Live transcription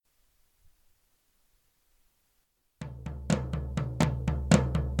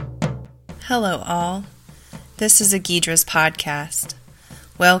Hello, all. This is a Ghidra's podcast.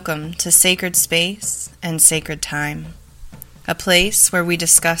 Welcome to Sacred Space and Sacred Time, a place where we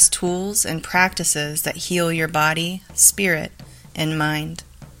discuss tools and practices that heal your body, spirit, and mind.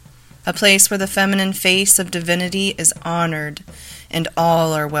 A place where the feminine face of divinity is honored and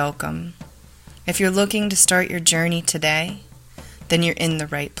all are welcome. If you're looking to start your journey today, then you're in the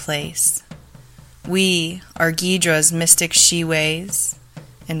right place. We are Ghidra's Mystic She-Ways,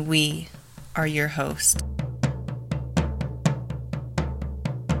 and we are your host.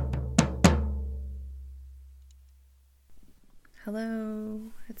 Hello,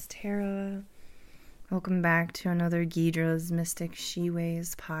 it's Tara. Welcome back to another Ghidra's Mystic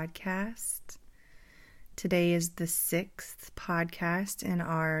She-Ways podcast. Today is the 6th podcast in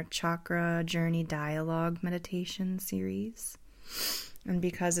our Chakra Journey Dialogue meditation series. And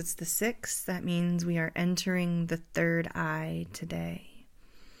because it's the 6th, that means we are entering the third eye today.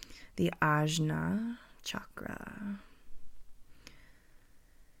 The Ajna chakra.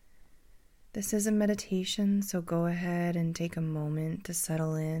 This is a meditation, so go ahead and take a moment to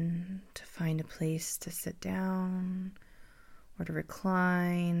settle in, to find a place to sit down, or to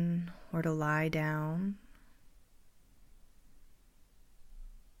recline, or to lie down.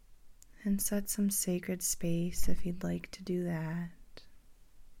 And set some sacred space if you'd like to do that.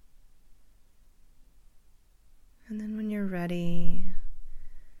 And then when you're ready,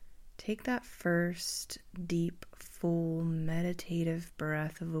 take that first deep, full, meditative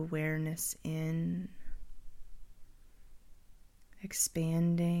breath of awareness in,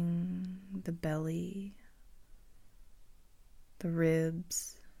 expanding the belly, the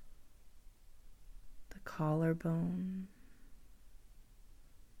ribs, the collarbone,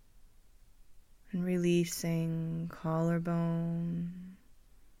 and releasing collarbone,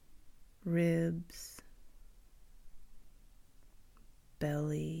 ribs,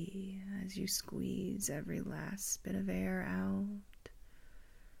 belly as you squeeze every last bit of air out.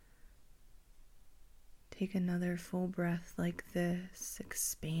 Take another full breath like this,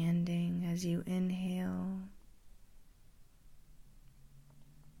 expanding as you inhale.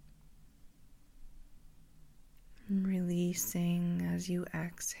 And releasing as you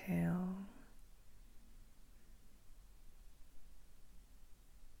exhale.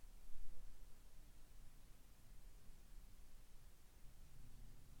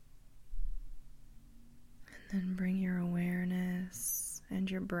 Then bring your awareness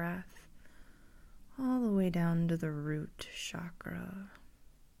and your breath all the way down to the root chakra.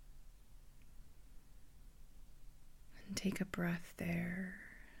 And take a breath there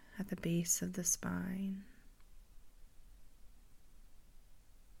at the base of the spine.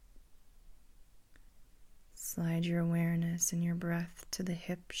 Slide your awareness and your breath to the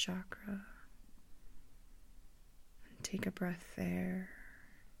hip chakra. And take a breath there.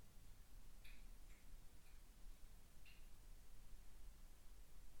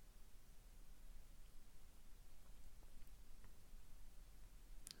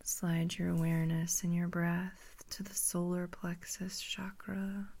 Slide your awareness and your breath to the solar plexus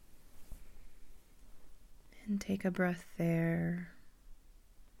chakra and take a breath there.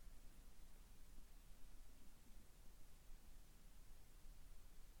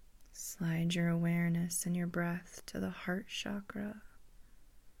 Slide your awareness and your breath to the heart chakra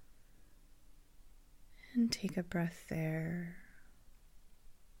and take a breath there.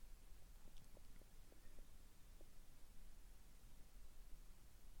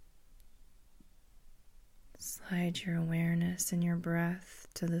 Slide your awareness and your breath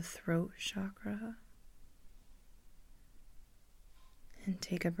to the throat chakra and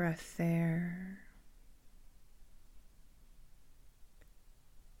take a breath there.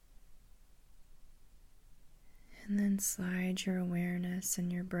 And then slide your awareness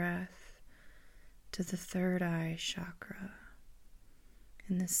and your breath to the third eye chakra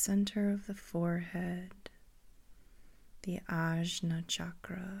in the center of the forehead, the Ajna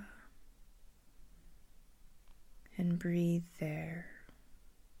chakra. And breathe there.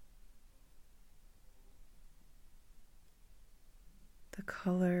 The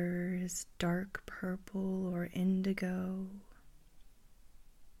color is dark purple or indigo.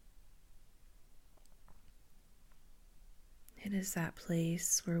 It is that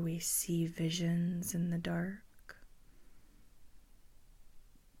place where we see visions in the dark.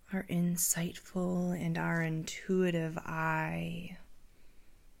 Our insightful and our intuitive eye.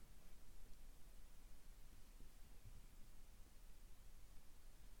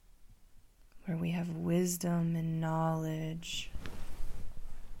 Where we have wisdom and knowledge,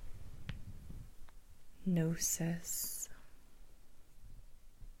 gnosis,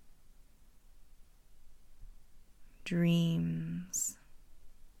 dreams,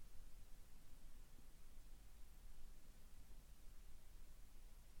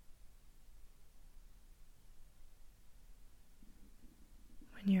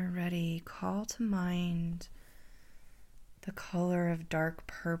 When you're ready, call to mind the color of dark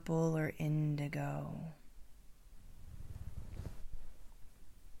purple or indigo.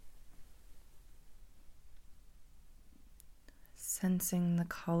 Sensing the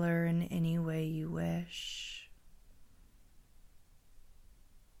color in any way you wish.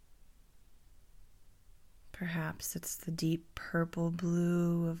 Perhaps it's the deep purple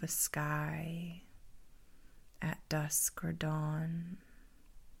blue of a sky at dusk or dawn.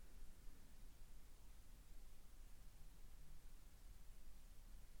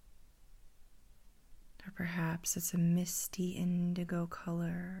 Or perhaps it's a misty indigo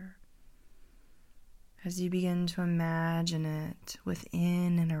color as you begin to imagine it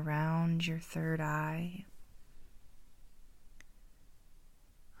within and around your third eye.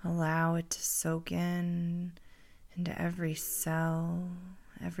 Allow it to soak in into every cell,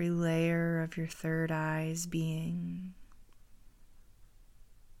 every layer of your third eye's being.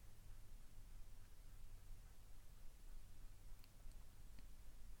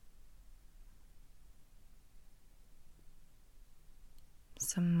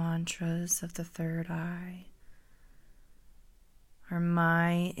 Some mantras of the third eye are: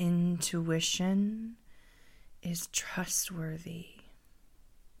 my intuition is trustworthy.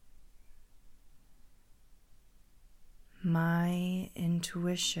 My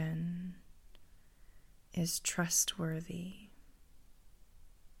intuition is trustworthy.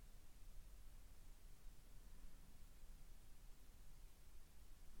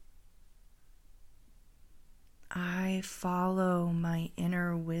 I follow my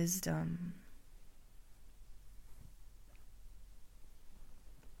inner wisdom.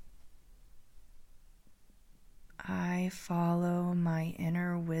 I follow my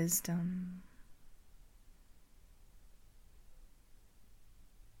inner wisdom.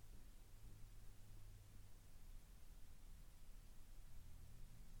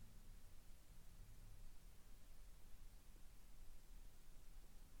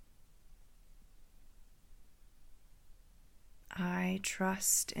 I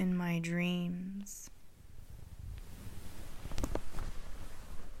trust in my dreams.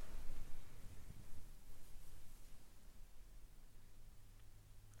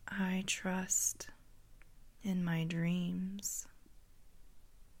 I trust in my dreams.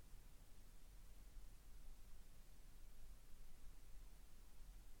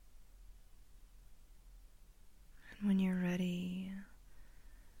 And when you're ready,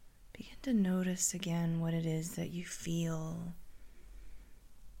 begin to notice again what it is that you feel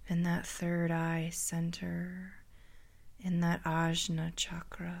in that third eye center, in that Ajna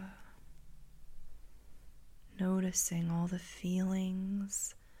chakra. Noticing all the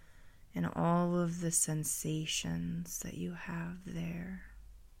feelings and all of the sensations that you have there.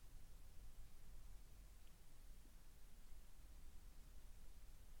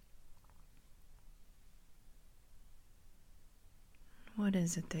 What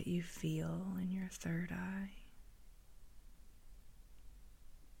is it that you feel in your third eye?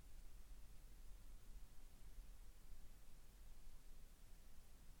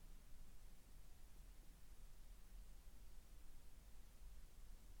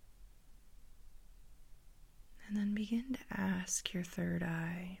 And then begin to ask your third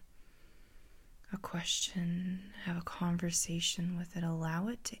eye a question, have a conversation with it, allow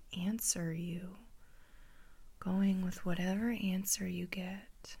it to answer you, going with whatever answer you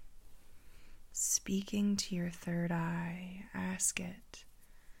get. Speaking to your third eye, ask it,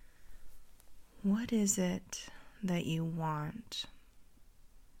 what is it that you want?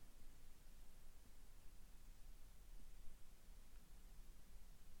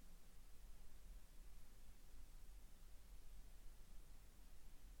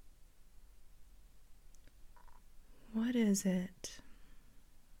 What is it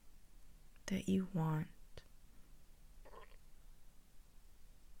that you want?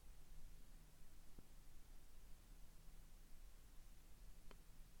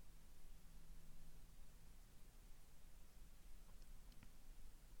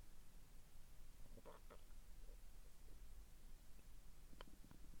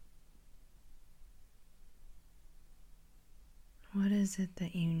 What is it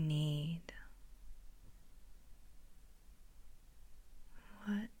that you need?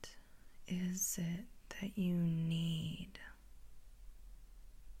 What is it that you need?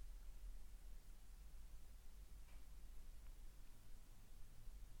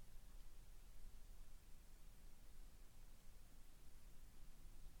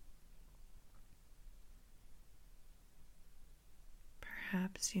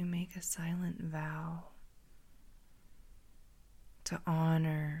 Perhaps you make a silent vow to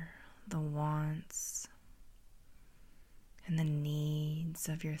honor the wants and the needs points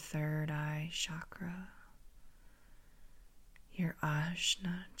of your third eye chakra, your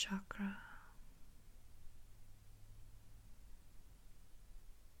Ajna chakra,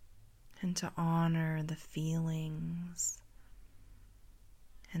 and to honor the feelings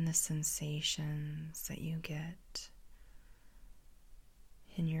and the sensations that you get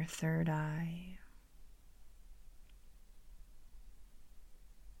in your third eye,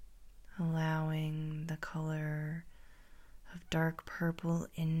 allowing the color of dark purple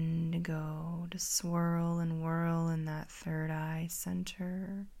indigo to swirl and whirl in that third eye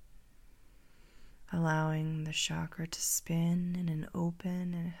center, allowing the chakra to spin in an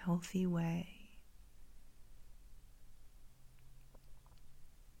open and healthy way.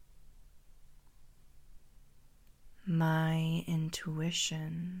 My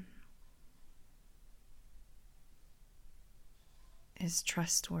intuition is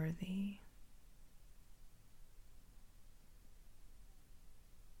trustworthy.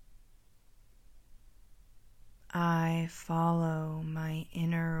 I follow my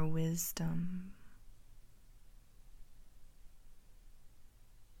inner wisdom.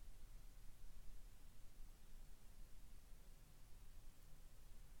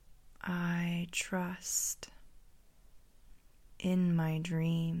 I trust in my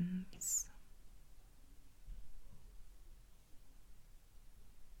dreams.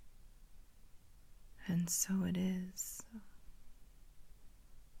 And so it is.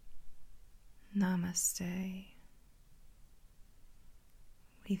 Namaste.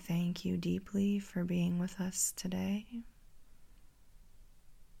 We thank you deeply for being with us today.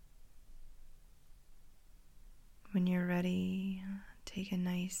 When you're ready, take a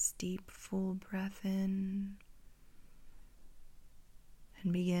nice deep full breath in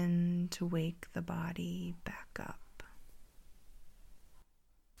and begin to wake the body back up.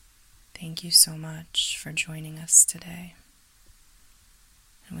 Thank you so much for joining us today,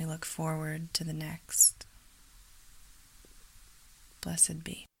 and we look forward to the next. Blessed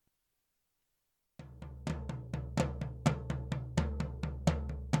be.